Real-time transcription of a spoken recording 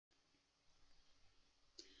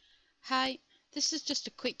Hi, this is just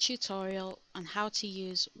a quick tutorial on how to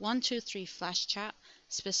use 123 Flash Chat,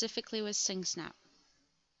 specifically with SingSnap.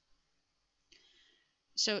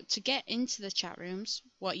 So to get into the chat rooms,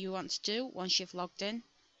 what you want to do once you've logged in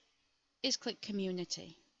is click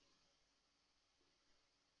Community.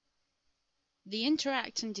 The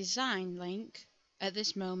Interact and Design link at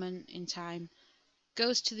this moment in time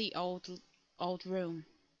goes to the old room.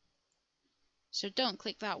 So don't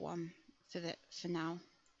click that one for now.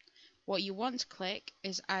 What you want to click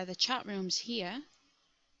is either chat rooms here,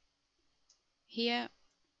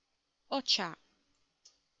 or chat.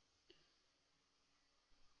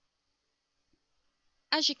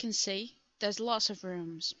 As you can see, there's lots of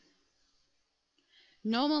rooms.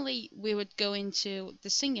 Normally we would go into the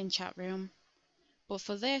singing chat room, but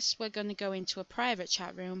for this we're going to go into a private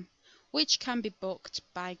chat room, which can be booked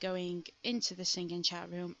by going into the singing chat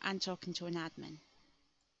room and talking to an admin.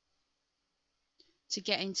 To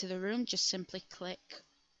get into the room, just simply click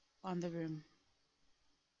on the room.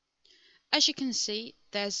 As you can see,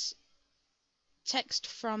 there's text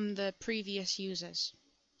from the previous users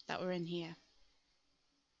that were in here.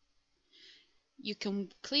 You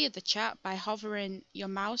can clear the chat by hovering your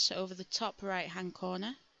mouse over the top right hand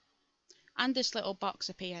corner, and this little box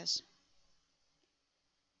appears.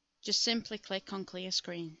 Just simply click on Clear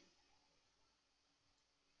Screen.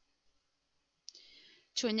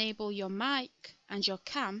 To enable your mic and your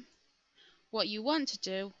cam, what you want to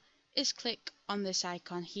do is click on this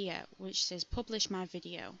icon here, which says Publish My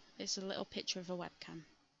Video. It's a little picture of a webcam.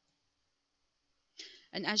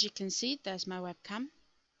 And as you can see, there's my webcam.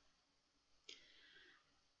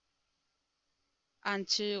 And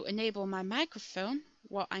to enable my microphone,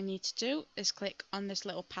 what I need to do is click on this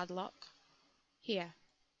little padlock here.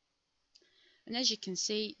 And as you can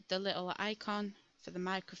see, the little icon for the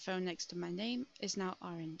microphone next to my name is now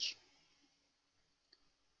orange.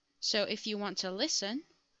 So if you want to listen,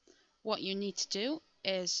 what you need to do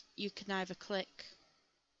is you can either click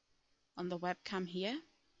on the webcam here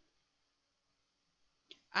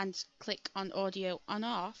and click on audio on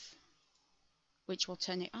off, which will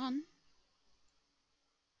turn it on,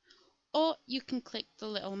 or you can click the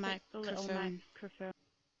little microphone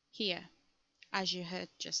here, as you heard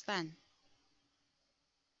just then.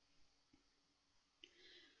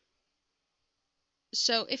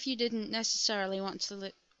 So if you didn't necessarily want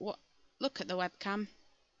to look at the webcam,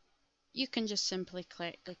 you can just simply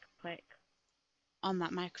click on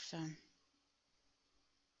that microphone.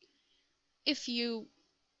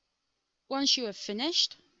 Once you have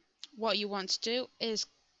finished, what you want to do is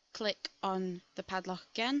click on the padlock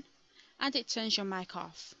again, and it turns your mic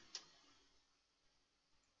off.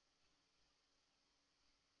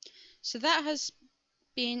 So that has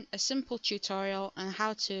been a simple tutorial on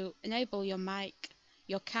how to enable your mic,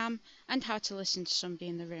 your cam, and how to listen to somebody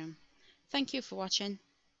in the room. Thank you for watching.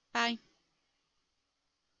 Bye.